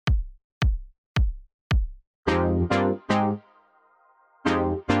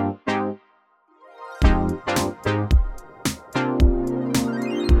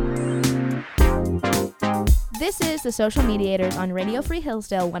This is The Social Mediators on Radio Free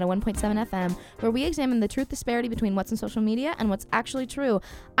Hillsdale 101.7 FM, where we examine the truth disparity between what's in social media and what's actually true.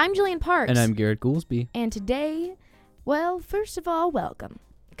 I'm Jillian Parks. And I'm Garrett Goolsby. And today, well, first of all, welcome,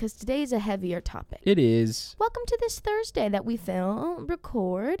 because today's a heavier topic. It is. Welcome to this Thursday that we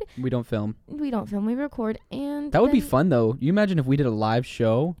record. We don't film. We record, and that would be fun, though. You imagine if we did a live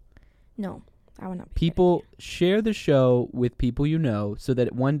show? No. I would not be people share the show with people you know so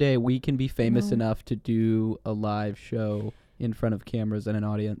that one day we can be famous enough to do a live show in front of cameras and an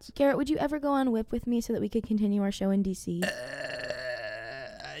audience. Garrett, would you ever go on Whip with me so that we could continue our show in D.C.?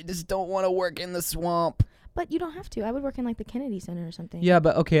 I just don't want to work in the swamp. But you don't have to. I would work in like the Kennedy Center or something. Yeah,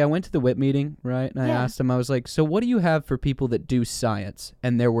 but okay, I went to the Whip meeting, right? And I asked him, I was like, so what do you have for people that do science?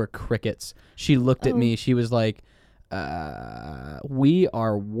 And there were crickets. She looked at me. She was like, we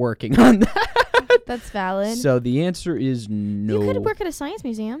are working on that. That's valid. So the answer is no. You could work at a science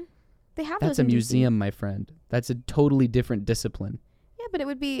museum. They have That's those in a museum, DC. my friend. That's a totally different discipline. Yeah, but it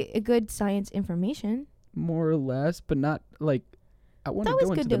would be a good science information. More or less, but not like I want to always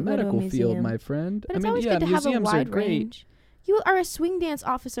go good into the to go to a medical field, museum. my friend. But it's I mean, always yeah, good to have a museums are wide great. range. You are a swing dance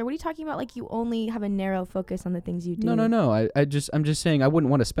officer. What are you talking about? Like you only have a narrow focus on the things you do. No. I'm just saying I wouldn't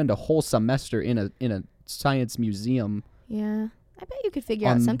want to spend a whole semester in a science museum. Yeah. I bet you could figure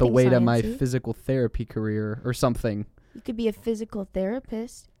out on something the way to my sciencey. physical therapy career or something. You could be a physical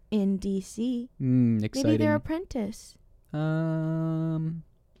therapist in D.C. Exciting. Maybe their apprentice. Anyways,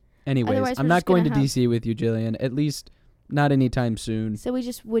 Otherwise, I'm we're not just going to gonna have- DC with you, Jillian. At least not anytime soon. So we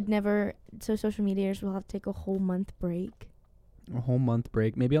just would never. So social mediators will have to take a whole month break. A whole month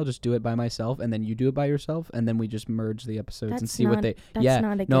break. Maybe I'll just do it by myself, and then you do it by yourself, and then we just merge the episodes and That's see what they. That's Yeah,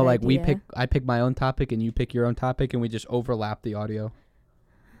 not a no, good like idea. I pick my own topic, and you pick your own topic, and we just overlap the audio.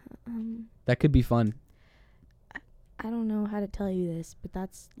 That could be fun. I don't know how to tell you this, but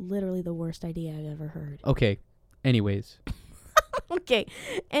that's literally the worst idea I've ever heard. Okay. Anyways, Okay.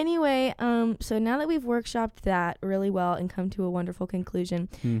 Anyway, so now that we've workshopped that really well and come to a wonderful conclusion,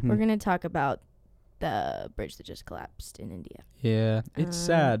 we're going to talk about the bridge that just collapsed in India. Yeah, it's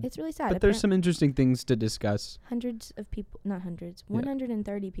sad. It's really sad. But there's some interesting things to discuss. Hundreds of people, not hundreds, Yeah.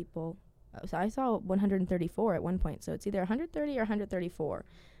 130 people. So I saw 134 at one point. So it's either 130 or 134.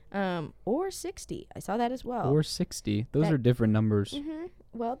 Or 60. I saw that as well. Or 60. Those That- are different numbers. Mm-hmm.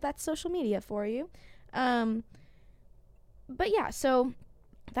 Well, that's social media for you. But yeah, so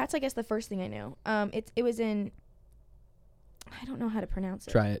that's, I guess, the first thing I know. It was in, I don't know how to pronounce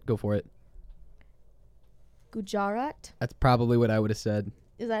it. Try it. Go for it. Gujarat? That's probably what I would have said.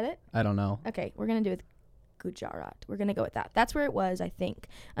 Is that it? I don't know. Okay, we're going to do it with Gujarat. We're going to go with that. That's where it was, I think.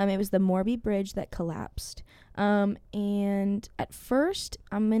 It was the Morbi Bridge that collapsed. And at first,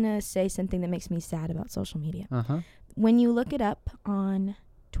 I'm going to say something that makes me sad about social media. Uh-huh. When you look it up on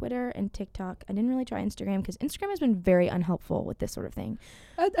Twitter and TikTok, I didn't really try Instagram because Instagram has been very unhelpful with this sort of thing.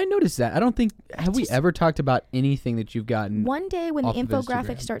 I noticed that. I don't think... Have we ever talked about anything that you've gotten? One day when the off of infographics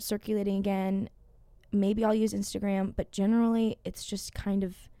Instagram. start circulating again, maybe I'll use Instagram, but generally it's just kind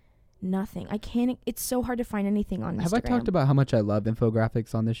of nothing. It's so hard to find anything on Instagram. Have I talked about how much I love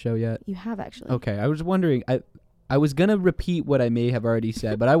infographics on this show yet? You have, actually. Okay, I was wondering... I was going to repeat what I may have already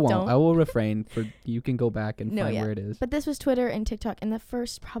said, but I won't. Don't. I will refrain. You can go back and find where it is. But this was Twitter and TikTok, and the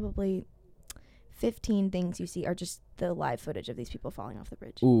first probably 15 things you see are just the live footage of these people falling off the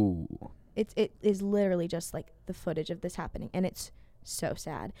bridge. Ooh. It is literally just like the footage of this happening, and it's so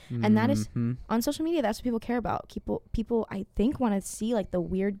sad. And that is on social media. That's what people care about. People I think want to see like the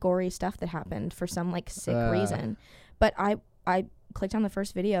weird, gory stuff that happened for some like sick reason. But I clicked on the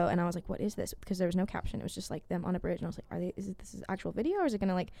first video and I was like, what is this? Because there was no caption. It was just like them on a bridge, and I was like, this is actual video, or is it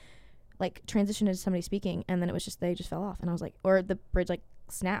gonna like transition into somebody speaking? And then it was just they just fell off, and I was like, or the bridge like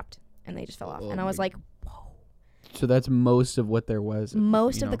snapped and they just fell off, and I was like, whoa. So that's most of what there was.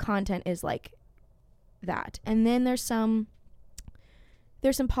 Most of the content is like that, and then there's some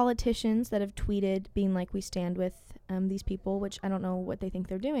politicians that have tweeted being like, we stand with these people, which I don't know what they think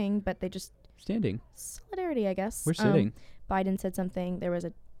they're doing, but they just standing solidarity, I guess. We're sitting. Biden said something. There was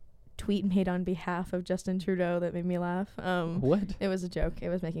a tweet made on behalf of Justin Trudeau that made me laugh. What? It was a joke. It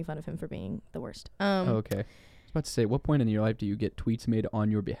was making fun of him for being the worst. Okay. I was about to say, what point in your life do you get tweets made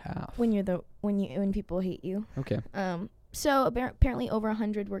on your behalf? When people hate you. Okay. So apparently over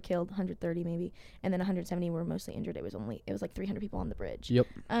 100 were killed, 130 maybe, and then 170 were mostly injured. It was like 300 people on the bridge. Yep.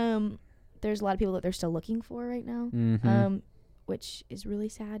 There's a lot of people that they're still looking for right now, which is really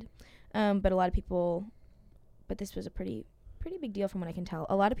sad. But a lot of people, but this was a pretty big deal from what I can tell.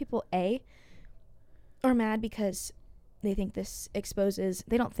 A lot of people are mad because they think this exposes,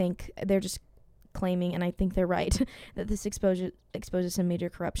 they don't think, they're just claiming, and I think they're right, that this exposes some major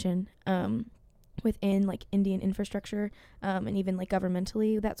corruption within like Indian infrastructure and even like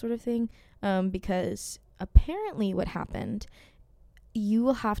governmentally, that sort of thing, because apparently what happened, you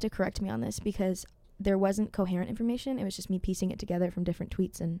will have to correct me on this because there wasn't coherent information. It was just me piecing it together from different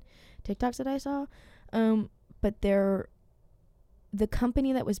tweets and TikToks that I saw. But the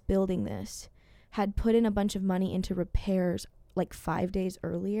company that was building this had put in a bunch of money into repairs like 5 days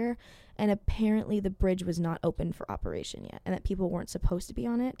earlier, and apparently the bridge was not open for operation yet, and that people weren't supposed to be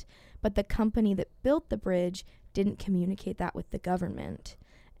on it. But the company that built the bridge didn't communicate that with the government,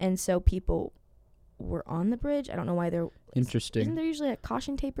 and so people were on the bridge. I don't know why they're... Interesting. Isn't there usually a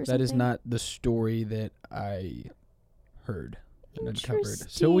caution tape or something? That is not the story that I heard and uncovered. Interesting.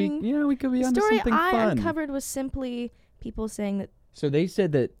 So we could be onto something fun. The story I uncovered was simply people saying that... So they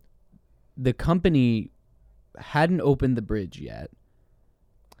said that the company hadn't opened the bridge yet.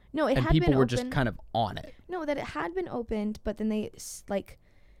 No, it had been opened. And people were just kind of on it. No, that it had been opened, but then they, like,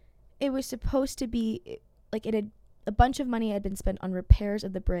 it was supposed to be, like, it had, a bunch of money had been spent on repairs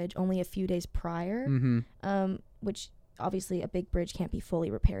of the bridge only a few days prior, which obviously a big bridge can't be fully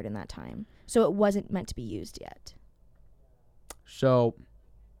repaired in that time. So it wasn't meant to be used yet. So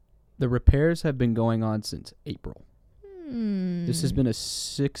the repairs have been going on since April. This has been a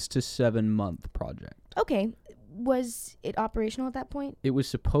 6 to 7 month project. Okay. Was it operational at that point? It was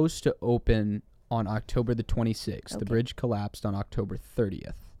supposed to open on October the 26th. Okay. The bridge collapsed on October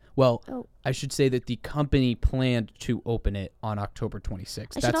 30th. Well, I should say that the company planned to open it on October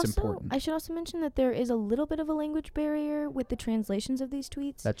 26th. That's important. I should also mention that there is a little bit of a language barrier with the translations of these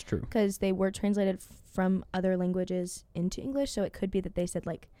tweets. That's true. Because they were translated from other languages into English, so it could be that they said,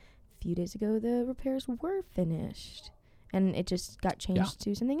 like, a few days ago the repairs were finished, and it just got changed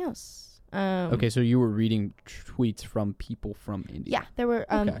to something else. Okay, so you were reading tweets from people from India. Yeah, there were.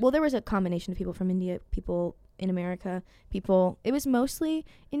 Well, there was a combination of people from India, people in America, people. It was mostly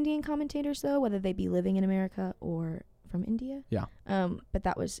Indian commentators, though, whether they be living in America or from India. Yeah. But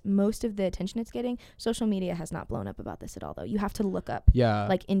that was most of the attention it's getting. Social media has not blown up about this at all, though. You have to look up,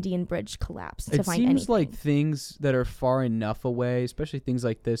 like, Indian bridge collapse to find anything. It seems like things that are far enough away, especially things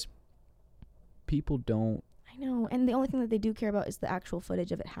like this, people don't. I know, and the only thing that they do care about is the actual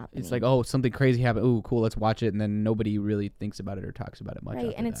footage of it happening. It's like, oh, something crazy happened. Ooh, cool, let's watch it, and then nobody really thinks about it or talks about it much.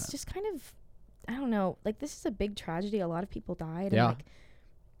 Right, and it's just kind of, I don't know, like, this is a big tragedy. A lot of people died. Yeah. And, like,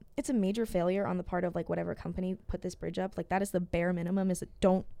 it's a major failure on the part of, like, whatever company put this bridge up. Like, that is the bare minimum, is that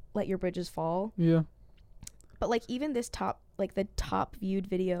don't let your bridges fall. Yeah. But, like, even this the top viewed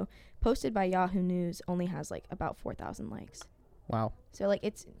video posted by Yahoo News only has, like, about 4,000 likes. Wow. So, like,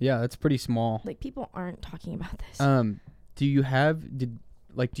 it's... Yeah, that's pretty small. Like, people aren't talking about this. Do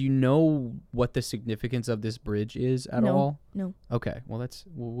you know what the significance of this bridge is at all? No. Okay. Well,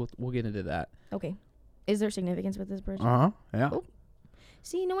 we'll get into that. Okay. Is there significance with this bridge? Yeah. Oh.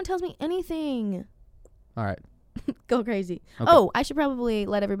 See, no one tells me anything. All right. Go crazy. Okay. Oh, I should probably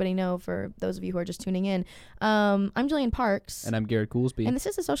let everybody know, for those of you who are just tuning in. I'm Jillian Parks. And I'm Garrett Goolsby. And this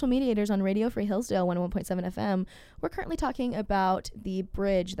is the Social Mediators on Radio Free Hillsdale 101.7 FM. We're currently talking about the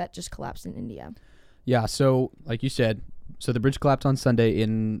bridge that just collapsed in India. Yeah, so like you said, the bridge collapsed on Sunday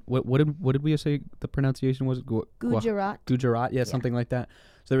in, what did we say the pronunciation was? Gujarat. Gujarat, yeah, something like that.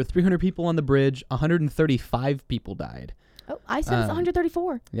 So there were 300 people on the bridge, 135 people died. Oh, I said it's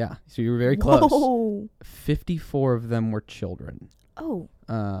 134. Yeah, so you were very close. Whoa. 54 of them were children. Oh.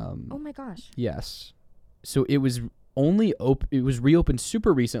 Oh my gosh. Yes. So it was it was reopened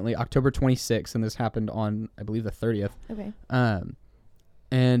super recently, October 26th, and this happened on, I believe, the 30th. Okay.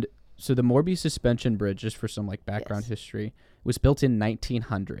 And so the Morbi Suspension Bridge, just for some like background history, was built in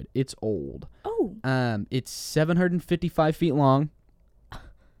 1900. It's old. Oh. It's 755 feet long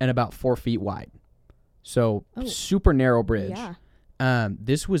and about 4 feet wide. So super narrow bridge. Yeah.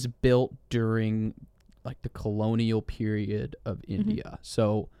 This was built during like the colonial period of India.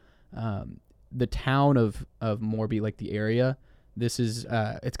 So the town of Morbi, like the area, this is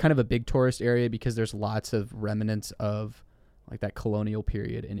it's kind of a big tourist area because there's lots of remnants of like that colonial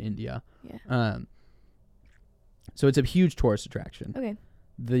period in India. Yeah. So it's a huge tourist attraction. Okay.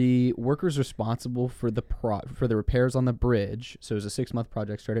 The workers responsible for the repairs on the bridge, so it was a 6-month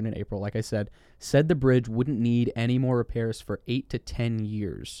project started in April, like I said the bridge wouldn't need any more repairs for 8 to 10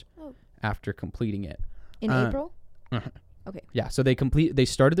 years after completing it. In April? Okay. Yeah, so they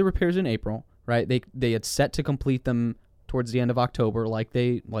started the repairs in April, right? They had set to complete them towards the end of October like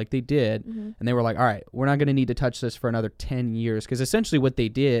they did, and they were like, all right, we're not going to need to touch this for another 10 years, because essentially what they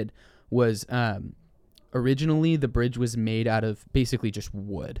did was originally the bridge was made out of basically just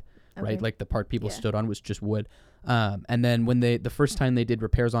wood. right? Like the part people Yeah. stood on was just wood. And then when the first time they did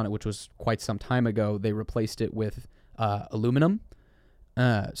repairs on it, which was quite some time ago, they replaced it with aluminum,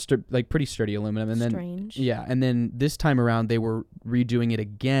 like pretty sturdy aluminum. And then Strange. yeah, and then this time around they were redoing it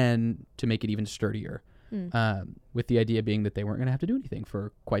again to make it even sturdier. With the idea being that they weren't going to have to do anything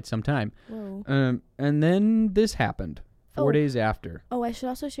for quite some time. Whoa. And then this happened 4 days after. Oh, I should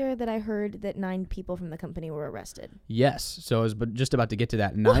also share that I heard that 9 people from the company were arrested. Yes. So I was just about to get to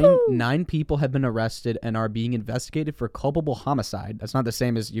that. Woohoo! 9 people have been arrested and are being investigated for culpable homicide. That's not the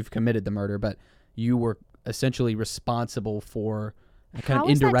same as you've committed the murder, but you were essentially responsible for kind of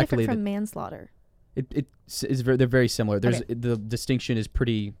indirectly. How is that different from manslaughter? They're very similar. Okay. The distinction is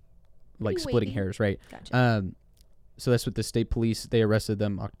pretty like splitting wavy. hairs, right? Gotcha. So that's what the state police, they arrested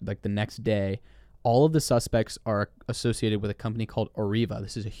them like the next day. All of the suspects are associated with a company called Arriva.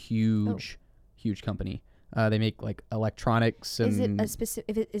 This is a huge company. They make like electronics and. Is it a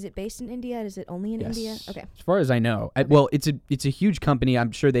specific? Is it based in India? Is it only in India? Okay. As far as I know, Okay. well, it's a huge company.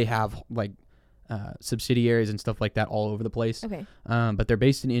 I'm sure they have like subsidiaries and stuff like that all over the place. Okay. But they're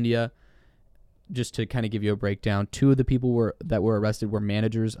based in India. Just to kind of give you a breakdown, 2 of the people that were arrested were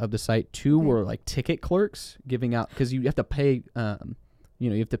managers of the site. 2 Okay. were like ticket clerks giving out, because you have to pay.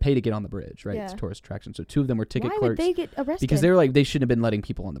 You have to pay to get on the bridge, right? It's Yeah. tourist attraction. So 2 of them were ticket Why clerks would they get arrested? because they were like they shouldn't have been letting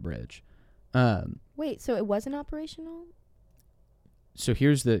people on the bridge. Wait, so it wasn't operational? So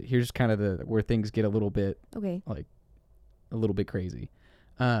here's kind of where things get a little bit Okay. crazy.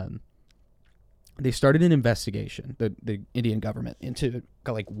 They started an investigation, the Indian government, into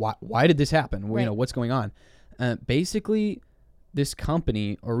like why did this happen? Well, Right. What's going on? Basically, this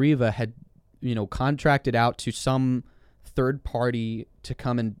company Arriva had contracted out to some third party to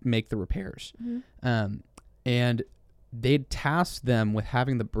come and make the repairs, and they'd tasked them with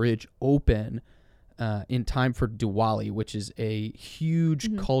having the bridge open in time for Diwali, which is a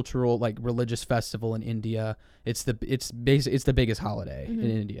huge cultural, like, religious festival in India. It's the biggest holiday in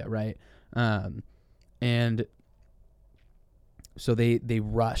India, right? And so they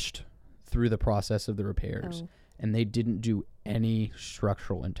rushed through the process of the repairs, and they didn't do any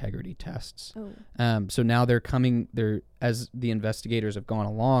structural integrity tests. So now as the investigators have gone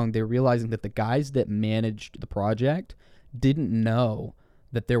along, they're realizing that the guys that managed the project didn't know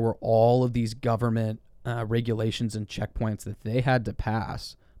that there were all of these government regulations and checkpoints that they had to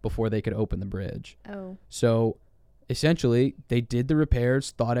pass before they could open the bridge. So essentially, they did the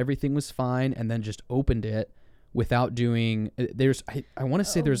repairs, thought everything was fine, and then just opened it without doing. I want to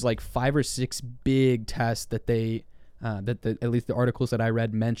say there's like 5 or 6 big tests that they at least the articles that I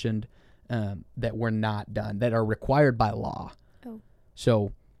read mentioned that were not done, that are required by law.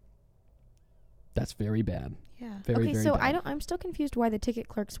 So that's very bad. Yeah. Very, okay, very so bad. I'm still confused why the ticket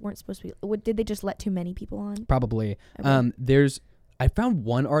clerks weren't supposed to be. Did they just let too many people on? Probably. Okay. I found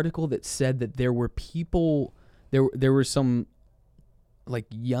one article that said that there were people. There were some like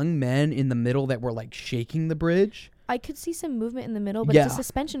young men in the middle that were like shaking the bridge. I could see some movement in the middle, but it's a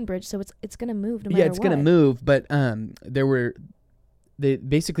suspension bridge, so it's gonna move no matter what. Yeah, it's gonna move. But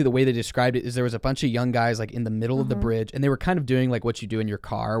basically the way they described it is there was a bunch of young guys like in the middle of the bridge, and they were kind of doing like what you do in your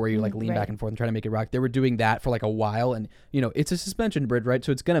car where you like lean back and forth and try to make it rock. They were doing that for like a while, and it's a suspension bridge, right?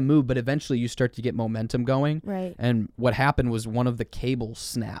 So it's gonna move, but eventually you start to get momentum going. Right. And what happened was one of the cables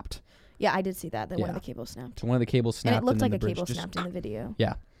snapped. Yeah, I did see that. One of the cables snapped. So one of the cables snapped, And it looked like then a the bridge cable just snapped in the video.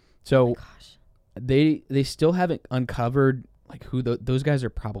 Yeah. So Oh my gosh. they still haven't uncovered like who those guys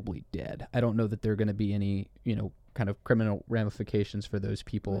are. Probably dead. I don't know that there are going to be any kind of criminal ramifications for those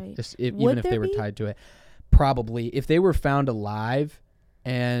people, Right. even if they were tied to it. Probably, if they were found alive,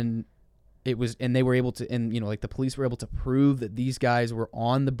 and they were able to, and like the police were able to prove that these guys were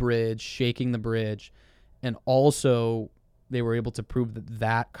on the bridge, shaking the bridge, and also they were able to prove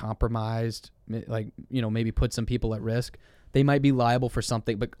that compromised, like maybe put some people at risk, they might be liable for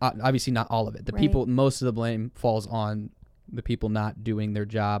something, but obviously not all of it. Most of the blame falls on the people not doing their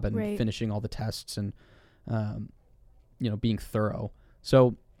job and finishing all the tests and being thorough.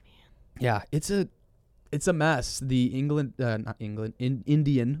 So yeah, it's a mess. The Indian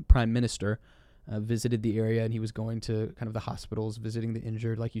Prime Minister visited the area, and he was going to kind of the hospitals, visiting the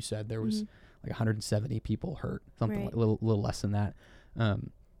injured. Like you said, there was like 170 people hurt, something like a little less than that.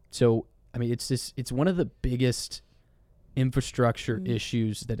 So I mean, it's one of the biggest infrastructure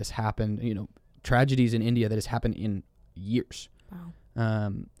issues that has happened, tragedies in India that has happened in years. Wow.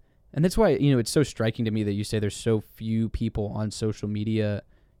 And that's why, it's so striking to me that you say there's so few people on social media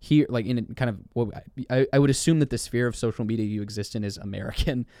here, like in kind of what I would assume that the sphere of social media you exist in is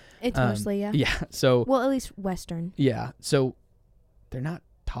American. It's mostly, yeah. Yeah. So, well, at least Western. Yeah. So they're not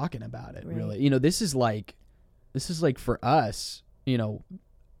talking about it really. This is like for us,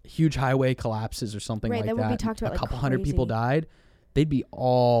 huge highway collapses or something like that that. Would be talked about, a couple hundred people died. They'd be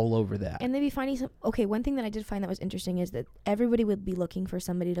all over that. And they'd be finding one thing that I did find that was interesting is that everybody would be looking for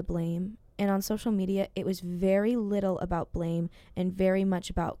somebody to blame. And on social media, it was very little about blame and very much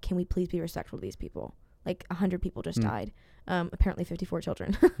about, can we please be respectful to these people? Like 100 people just died. Apparently 54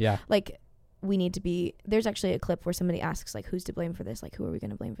 children. Yeah. Like, we need to be, there's actually a clip where somebody asks, like, who's to blame for this? Like, who are we going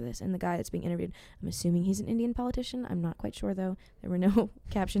to blame for this? And the guy that's being interviewed, I'm assuming he's an Indian politician. I'm not quite sure, though. There were no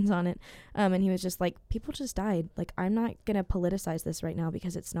captions on it. And he was just like, people just died. Like, I'm not going to politicize this right now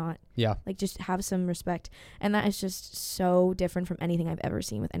because it's not. Yeah. Like, just have some respect. And that is just so different from anything I've ever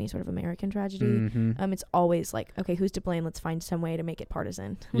seen with any sort of American tragedy. Mm-hmm. It's always like, okay, who's to blame? Let's find some way to make it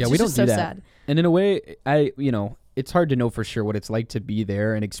partisan. Yeah, we don't do so that. Sad. And in a way, it's hard to know for sure what it's like to be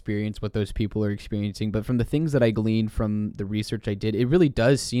there and experience what those people are experiencing. But from the things that I gleaned from the research I did, it really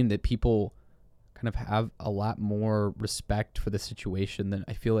does seem that people kind of have a lot more respect for the situation than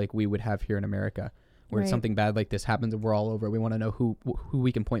I feel like we would have here in America, where something bad like this happens and we're all over it. We want to know who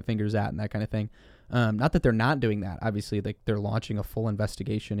we can point fingers at and that kind of thing. Not that they're not doing that. Obviously, like they're launching a full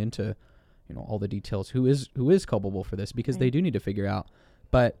investigation into, all the details. Who is culpable for this, because they do need to figure out.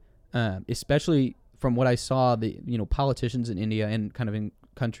 But especially from what I saw, the politicians in India and kind of in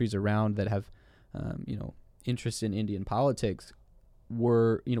countries around that have interest in Indian politics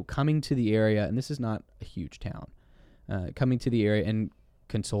were coming to the area, and this is not a huge town, coming to the area and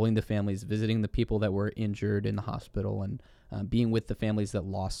consoling the families, visiting the people that were injured in the hospital, and being with the families that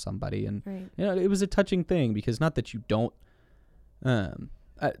lost somebody. And it was a touching thing, because not that you don't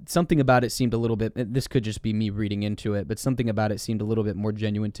something about it seemed a little bit, this could just be me reading into it, but something about it seemed a little bit more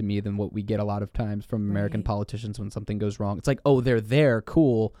genuine to me than what we get a lot of times from American politicians when something goes wrong. It's like, oh, they're there,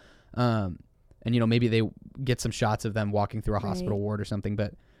 cool. And maybe they get some shots of them walking through a hospital ward or something,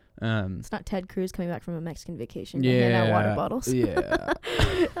 but it's not Ted Cruz coming back from a Mexican vacation to hand out water bottles. Yeah.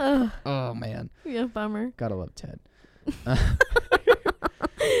 Oh man. Yeah, bummer. Gotta love Ted.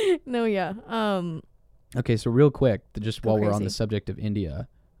 No, yeah. Okay, so real quick, just while we're on the subject of India,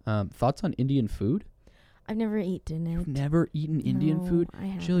 thoughts on Indian food? I've never eaten it. You've never eaten Indian food? I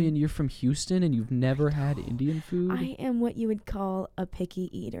haven't. Jillian, you're from Houston and you've never had Indian food? I am what you would call a picky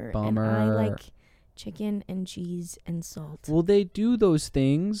eater. Bummer. And I like chicken and cheese and salt. Well, they do those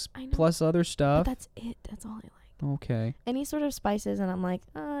things plus other But stuff. that's it. That's all I like. Okay. Any sort of spices, and I'm like,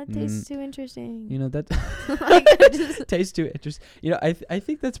 it tastes too interesting. That tastes too interesting. I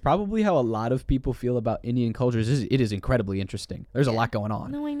think that's probably how a lot of people feel about Indian cultures. It is incredibly interesting. There's a lot going on.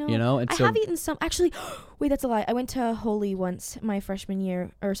 No, I know. And I have eaten some. Actually, wait, that's a lie. I went to Holi once, my freshman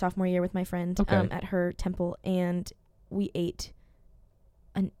year or sophomore year, with my friend at her temple, and we ate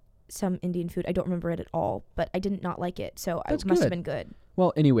some Indian food. I don't remember it at all, but I did not like it, so it must have been good.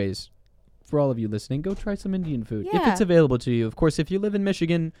 Well, anyways, for all of you listening, go try some Indian food if Yeah. it's available to you. Of course, if you live in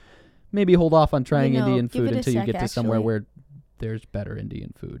Michigan, maybe hold off on trying Indian food until you get to somewhere where there's better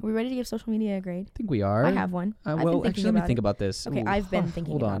Indian food. Are we ready to give social media a grade? I think we are. I have one. Well, actually, let me think about this. Okay, I've been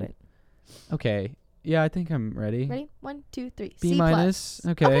thinking about it. Okay. Yeah, I think I'm ready. Ready? 1, 2, 3. B minus.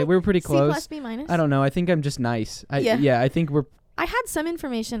 Okay, we're pretty close. C plus, B minus. I don't know. I think I'm just nice. I think we're. I had some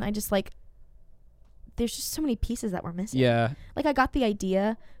information. I just there's just so many pieces that were missing. Yeah. Like, I got the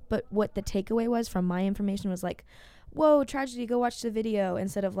idea, but what the takeaway was from my information was like, whoa, tragedy, go watch the video,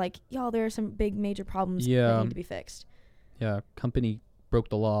 instead of like, y'all, there are some big major problems that need to be fixed. Yeah, company broke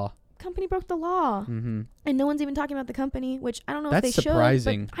the law. Company broke the law. Mm-hmm. And no one's even talking about the company, which I don't know That's if they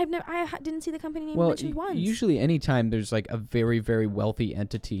surprising. should. But I didn't see the company name mentioned once. Usually anytime there's like a very, very wealthy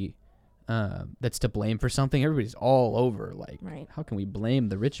entity that's to blame for something, everybody's all over how can we blame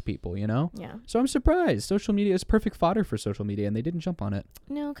the rich people, Yeah. So I'm surprised. Social media is perfect fodder for social media, and they didn't jump on it.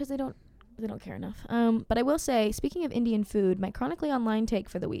 No, because they don't care enough. But I will say, speaking of Indian food, my chronically online take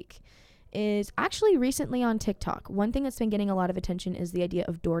for the week is actually recently on TikTok. One thing that's been getting a lot of attention is the idea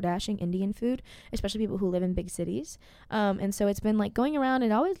of DoorDashing Indian food, especially people who live in big cities. And so it's been going around.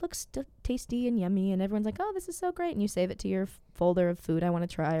 It always looks tasty and yummy, and everyone's like, oh, this is so great. And you save it to your folder of food I want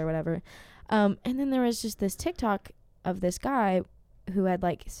to try or whatever. And then there was just this TikTok of this guy who had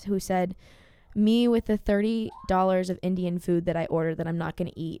who said, me with the $30 of Indian food that I ordered that I'm not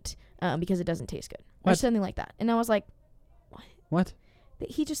going to eat because it doesn't taste good. Or something like that. And I was like, what?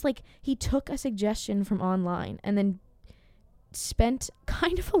 He just he took a suggestion from online and then spent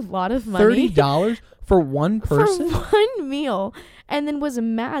kind of a lot of money. $30 for one person? For one meal. And then was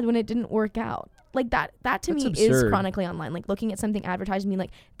mad when it didn't work out. That to me absurd. Is chronically online. Looking at something advertised and being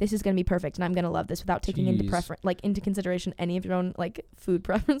this is going to be perfect and I'm going to love this without taking into consideration any of your own food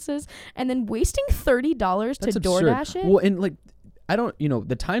preferences, and then wasting $30 to DoorDash it. Well, and I don't,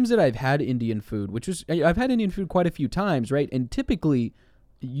 the times that I've had Indian food, which is, I've had Indian food quite a few times, right? And typically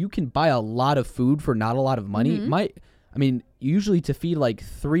you can buy a lot of food for not a lot of money. Usually to feed like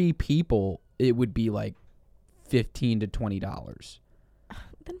 3 people, it would be like $15 to $20.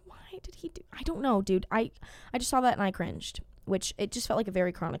 Then why did he do? I don't know, dude. I just saw that and I cringed. Which it just felt like a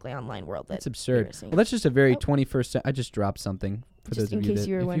very chronically online world. That's absurd. Well, that's just a very 21st. I just dropped something for just those of you that. in case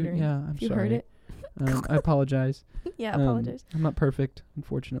you were wondering. I'm if you sorry. heard it. I apologize. Yeah, apologize. I'm not perfect,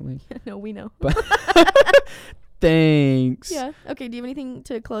 unfortunately. No, we know. But thanks. Yeah. Okay. Do you have anything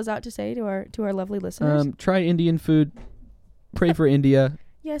to close out to say to our lovely listeners? Try Indian food. Pray for India.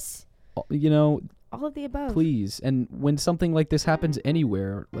 Yes. All of the above. Please. And when something like this happens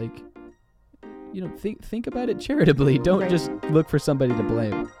anywhere, like, think about it charitably. Don't just look for somebody to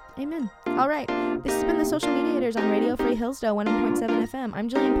blame. Amen. All right. This has been the Social Mediators on Radio Free Hillsdale 101.7 FM. I'm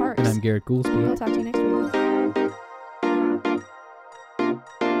Jillian Parks. And I'm Garrett Goolsby. We'll talk to you next week.